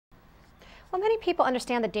Well, many people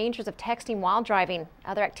understand the dangers of texting while driving.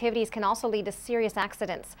 Other activities can also lead to serious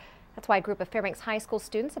accidents. That's why a group of Fairbanks High School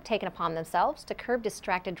students have taken upon themselves to curb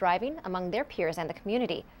distracted driving among their peers and the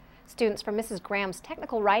community. Students from Mrs. Graham's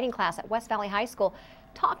technical writing class at West Valley High School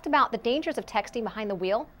talked about the dangers of texting behind the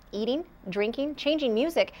wheel, eating, drinking, changing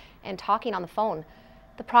music, and talking on the phone.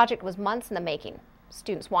 The project was months in the making.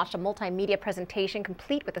 Students watched a multimedia presentation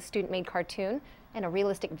complete with a student-made cartoon and a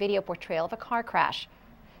realistic video portrayal of a car crash.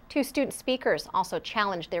 Two student speakers also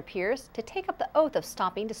challenged their peers to take up the oath of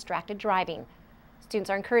stopping distracted driving. Students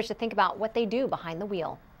are encouraged to think about what they do behind the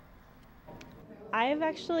wheel. I've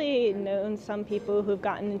actually known some people who've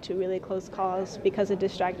gotten into really close calls because of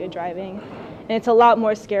distracted driving, and it's a lot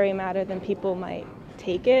more scary matter than people might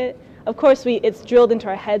take it. Of course, it's drilled into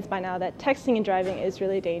our heads by now that texting and driving is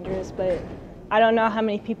really dangerous, but I don't know how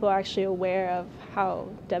many people are actually aware of how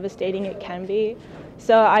devastating it can be.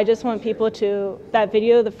 So I just want people to, that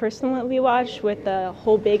video, the first one that we watched with the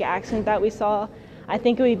whole big accident that we saw, I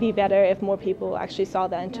think it would be better if more people actually saw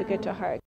that and took it to heart.